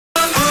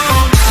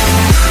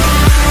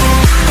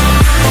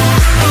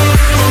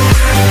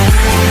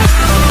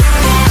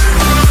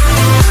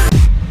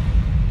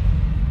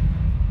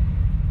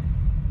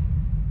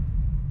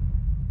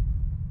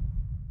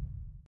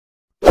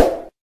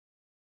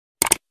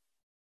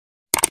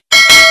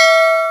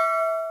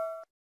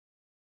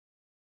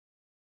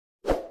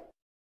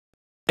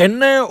And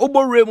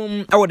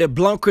Oboremum, our the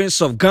Blanc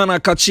Queens of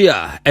Ghana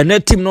Kachia, and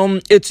let him nom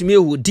etime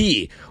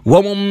wudi.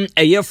 Womum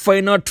a year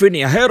final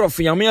training ahead of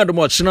Yamia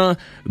Mochna,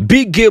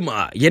 big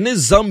gamer, Yene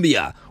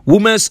Zambia,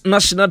 women's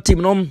national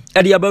team nom,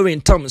 Ediabe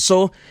in Tom.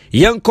 So,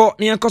 Yanko,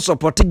 Nyanko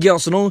support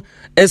girls no,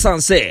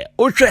 Esan say,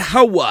 Oche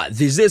Hawa,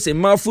 this is a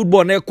man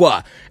football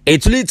nequa.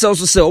 It leads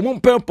also say,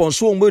 Pon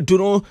so do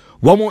no,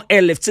 Woman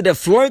air left to the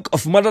flank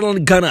of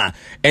motherland Ghana,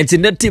 and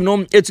in that team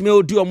nom,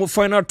 etime do a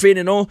final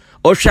training no,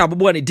 Osha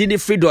Abu and Dini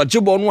Frido,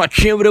 Jibo.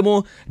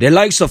 The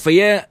likes of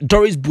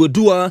Doris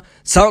Budua,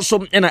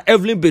 Samson and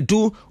Evelyn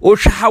Bedu,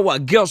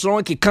 Oshawa girls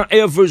on can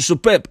ever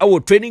superb our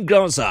training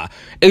grounds are.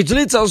 A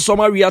little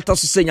summer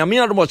reactors saying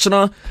Yamia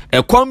Mochana,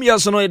 a Kwamia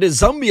Sono de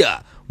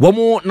Zambia,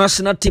 Womo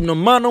national team no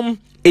manum,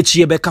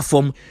 Echebeka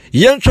from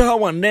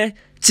Yanchahawane,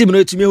 team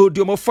no to me who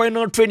do more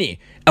final training.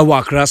 A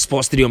Wakra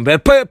Sports Stadium,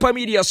 Pepper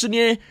Media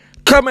Sunye,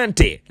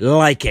 comment,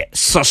 like it,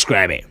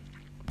 subscribe it.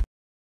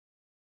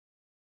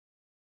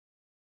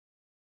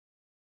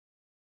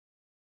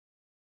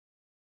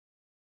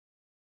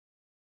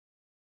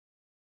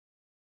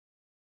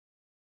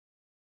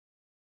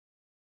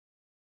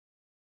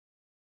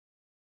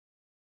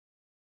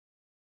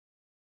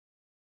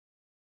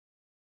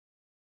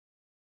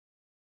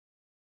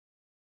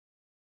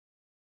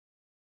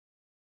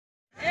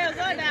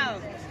 Go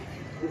down.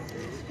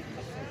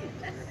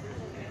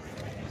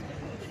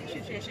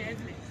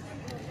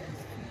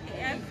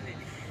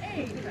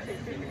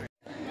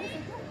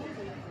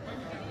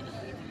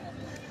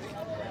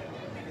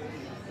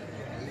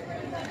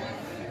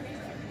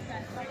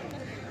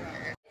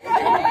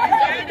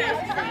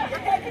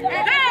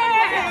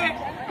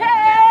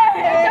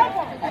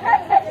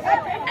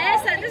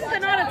 This is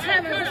another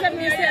time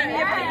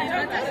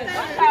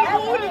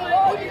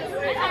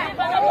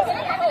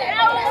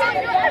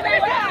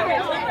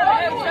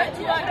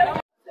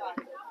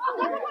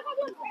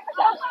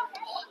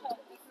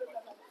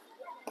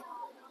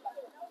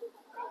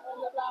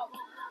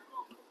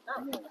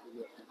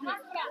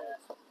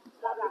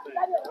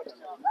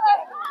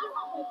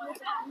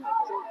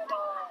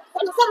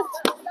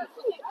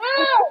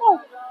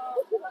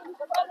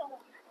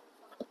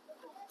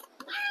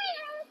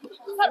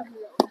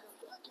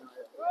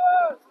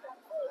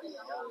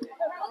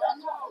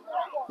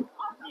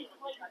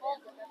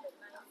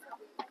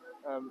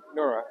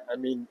Nora, I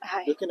mean,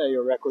 looking at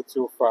your record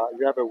so far,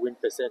 you have a win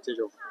percentage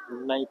of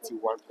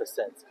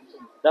 91%.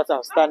 That's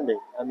outstanding.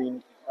 I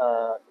mean,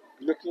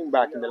 looking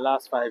back in the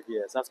last 5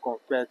 years, as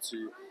compared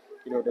to,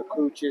 the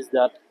coaches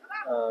that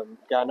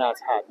Ghana has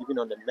had, even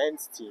on the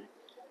men's team,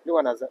 no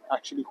one has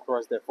actually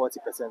crossed the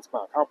 40%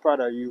 mark. How proud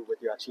are you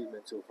with your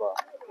achievement so far?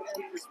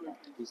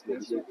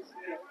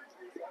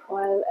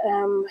 Well,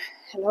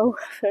 hello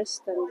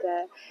first,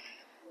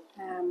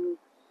 and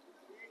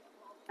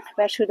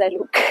where should I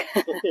look?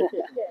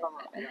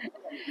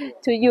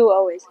 To you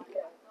always.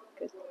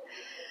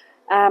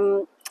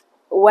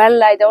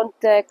 Well, I don't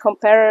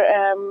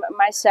compare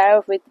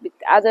myself with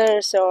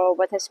others or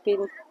what has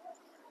been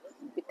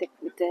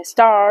with the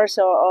stars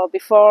or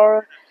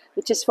before.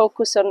 We just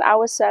focus on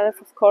ourselves.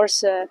 Of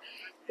course,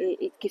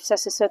 it gives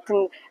us a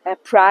certain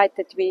pride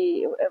that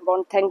we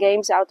won 10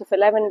 games out of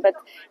 11. But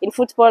in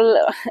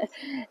football,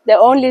 the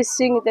only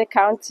thing that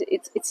counts,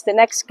 it's the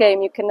next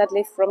game. You cannot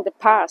live from the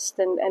past.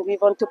 And we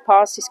want to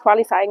pass this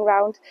qualifying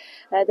round.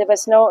 There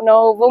was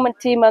no women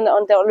team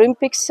on the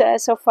Olympics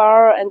so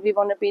far, and we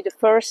want to be the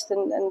first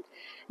and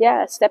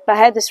step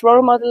ahead as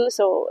role model.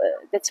 So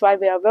that's why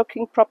we are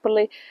working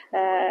properly,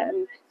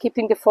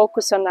 keeping the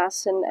focus on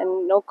us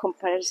and no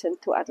comparison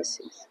to other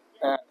things.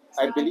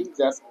 I believe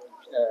that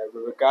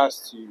with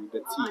regards to the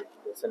team,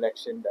 the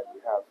selection that you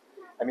have,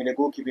 I mean, the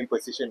goalkeeping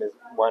position is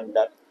one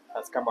that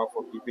has come up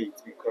for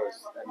debate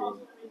because, I mean,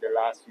 in the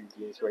last few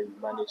games where you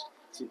managed,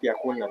 Cynthia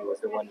Coleman was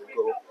the one to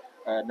go.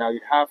 Now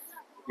you have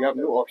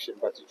no option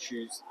but to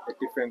choose a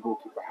different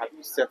goalkeeper. Have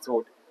you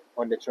settled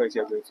on the choice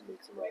you're going to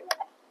make tomorrow?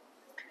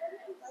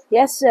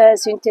 Yes,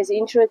 Cynthia is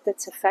injured,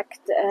 that's a fact.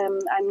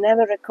 I'm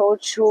never a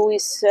coach who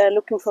is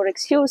looking for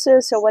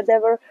excuses or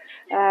whatever.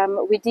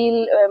 We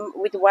deal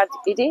with what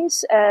it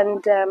is,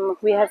 and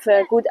we have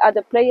good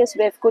other players,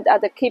 we have good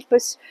other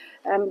keepers.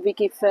 We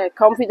give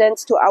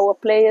confidence to our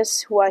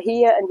players who are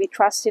here, and we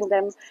trust in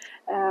them.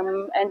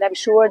 And I'm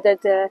sure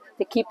that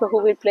the keeper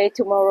who will play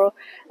tomorrow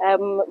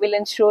will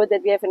ensure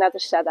that we have another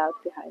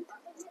shutout behind.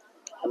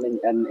 I mean,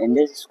 in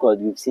this squad,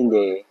 we've seen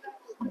the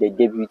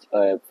debut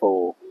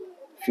for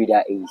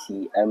Frida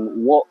AC.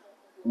 What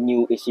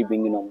new is she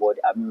bringing on board?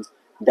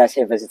 Does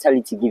her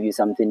versatility give you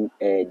something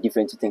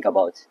different to think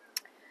about?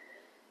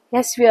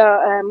 Yes, we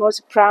are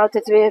most proud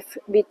that we have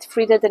with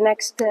Frida the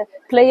next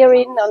player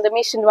in on the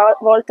mission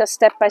Volta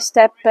step by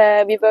step.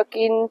 We work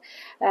in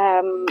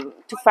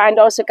to find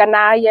also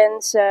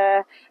Ghanaians.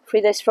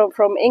 Frida is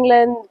from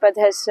England but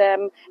has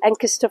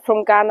ancestor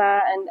from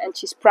Ghana, and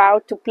she's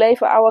proud to play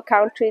for our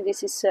country.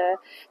 This is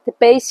the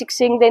basic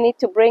thing they need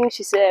to bring.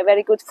 She's a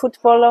very good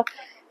footballer.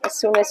 As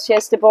soon as she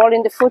has the ball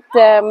in the foot,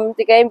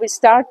 the game will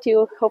start.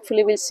 You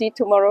hopefully will see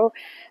tomorrow.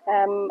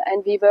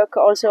 And we work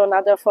also on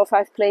other 4 or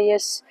 5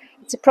 players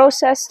it's a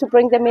process to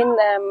bring them in,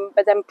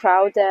 but I'm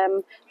proud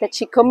that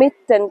she commit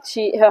and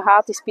her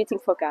heart is beating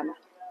for Ghana.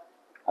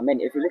 I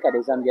mean, if you look at the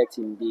Zambia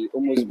team, they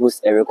almost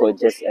boast a record,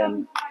 just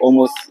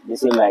almost the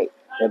same like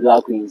the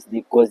Black Queens,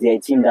 because they're a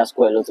team that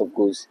score a lot of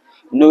goals.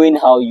 Knowing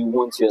how you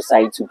want your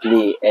side to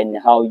play and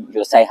how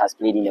your side has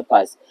played in the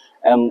past,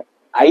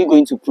 are you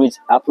going to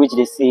approach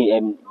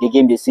the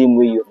game the same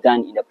way you've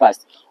done in the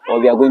past, or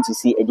we are going to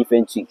see a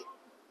different tweak?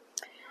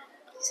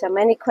 So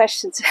many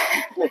questions.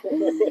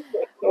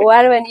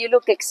 Well, when you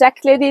look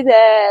exactly,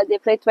 they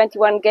played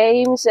 21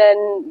 games,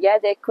 and yeah,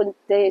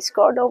 they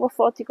scored over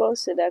 40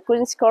 goals. So they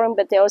couldn't score them,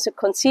 but they also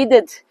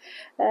conceded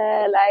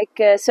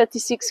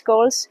 36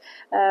 goals.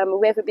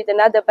 We have a bit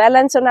another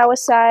balance on our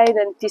side,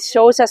 and this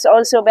shows us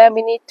also where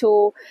we need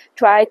to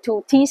try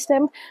to tease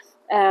them.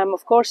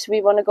 Of course,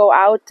 we want to go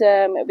out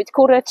with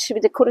courage,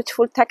 with a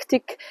courageful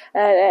tactic,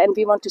 and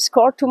we want to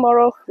score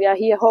tomorrow. We are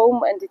here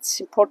home, and it's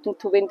important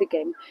to win the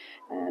game.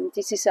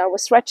 This is our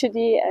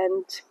strategy,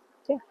 and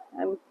yeah,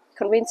 I'm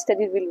convinced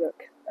that it will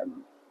work.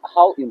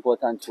 How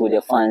important will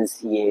the fans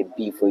here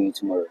be for you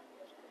tomorrow?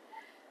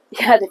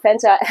 Yeah, the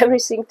fans are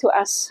everything to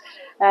us.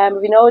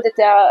 We know that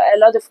there are a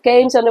lot of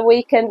games on the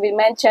weekend. We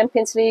men's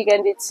Champions League,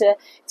 and it's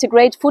a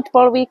great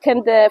football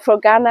weekend for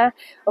Ghana.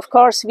 Of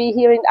course, we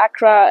here in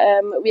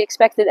Accra, we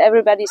expect that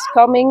everybody's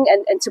coming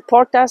and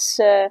support us.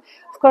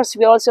 Of course,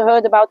 we also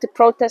heard about the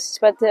protests,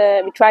 but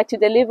we try to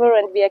deliver,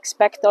 and we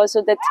expect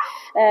also that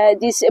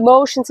these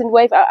emotions and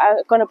wave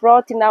are going to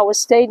brought in our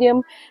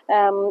stadium.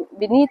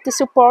 We need the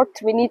support.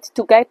 We need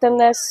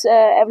togetherness.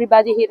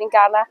 Everybody here in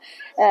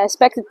Ghana,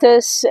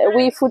 spectators,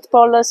 we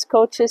footballers,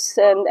 coaches,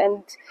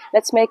 and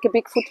let's make a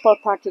big football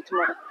party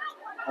tomorrow.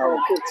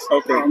 Okay.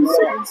 So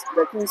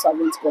the Queens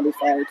haven't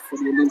qualified for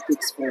the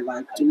Olympics for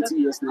like 20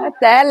 years now. What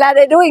the hell are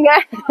they doing?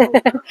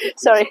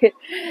 Sorry.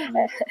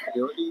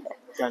 The only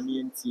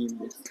Ghanaian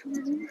team is.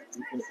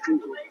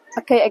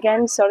 Okay,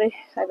 again, sorry,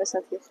 I was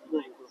not here.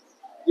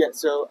 Yeah,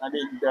 so I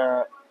mean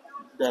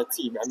the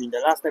team. I mean the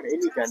last time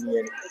any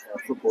Ghanaian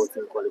football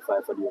team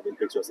qualified for the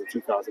Olympics was in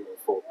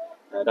 2004.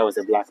 That was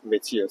the Black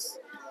Meteors.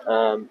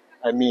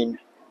 I mean,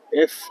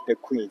 if the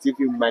Queens, if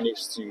you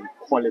manage to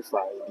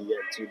qualify in the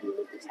end to the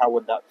Olympics, how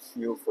would that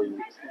feel for you?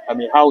 I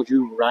mean, how would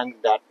you rank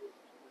that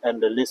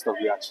and the list of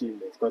your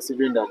achievements,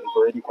 considering that you've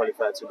already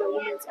qualified to the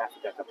Women's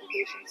Africa Cup of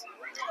Nations?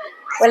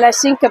 Well, I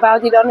think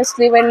about it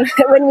honestly when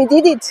we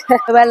did it.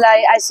 Well,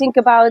 I think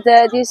about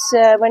this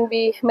when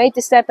we made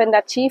the step and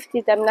achieved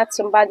it. I'm not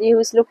somebody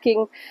who's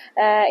looking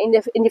in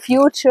the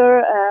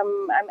future.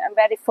 I'm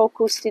very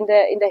focused in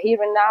the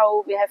here and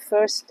now. We have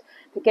first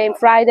the game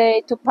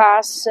Friday to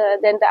pass,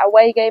 then the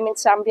away game in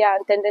Zambia,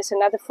 and then there's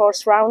another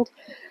fourth round.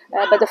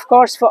 But of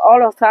course, for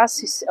all of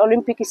us,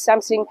 Olympic is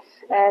something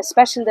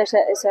special. There's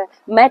a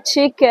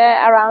magic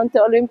around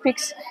the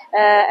Olympics,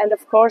 and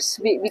of course,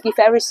 we give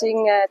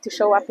everything to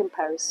show up in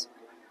Paris.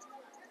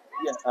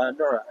 Yeah,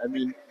 Nora, I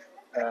mean,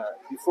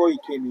 before you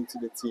came into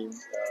the team,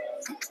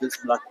 this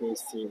Black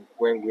Queens team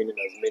weren't winning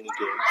as many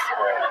games.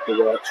 They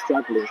were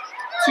struggling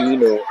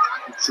to,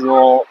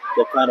 draw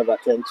the kind of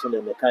attention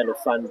and the kind of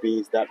fan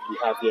base that we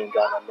have here in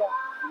Ghana now.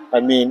 I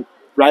mean,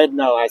 right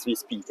now, as we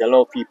speak, a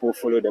lot of people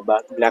follow the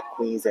Black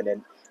Queens and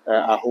then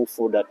are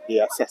hopeful that they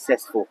are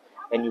successful,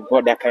 and you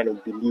brought that kind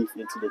of belief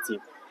into the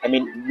team. I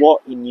mean,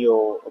 what, in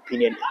your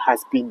opinion,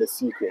 has been the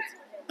secret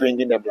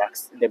bringing the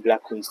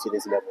Black Queens to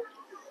this level?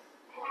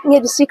 Yeah,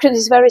 the secret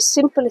is very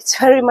simple. It's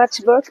very much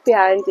work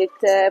behind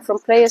it, from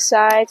player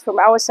side, from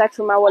our side,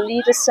 from our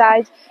leader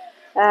side.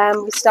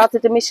 We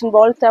started the Mission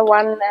Volta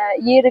 1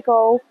 year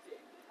ago,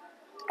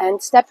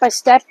 and step by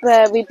step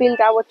we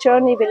build our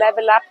journey. We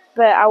level up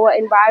our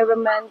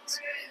environment,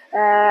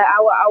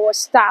 our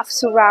staff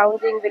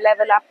surrounding. We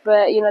level up,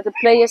 the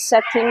player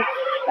setting.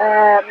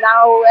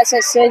 Now, as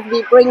I said,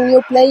 we bring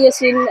new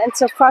players in, and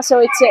so far, so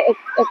it's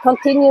a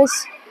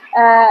continuous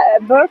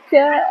work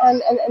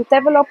and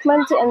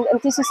development, and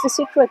this is the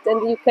secret.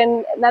 And you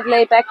can not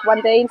lay back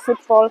one day in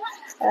football.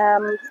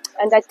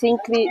 And I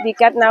think we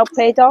got now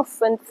paid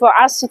off, and for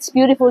us it's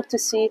beautiful to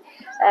see.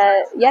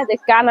 The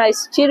Ghana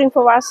is cheering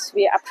for us.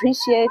 We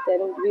appreciate,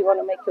 and we want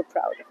to make you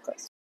proud, of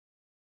course.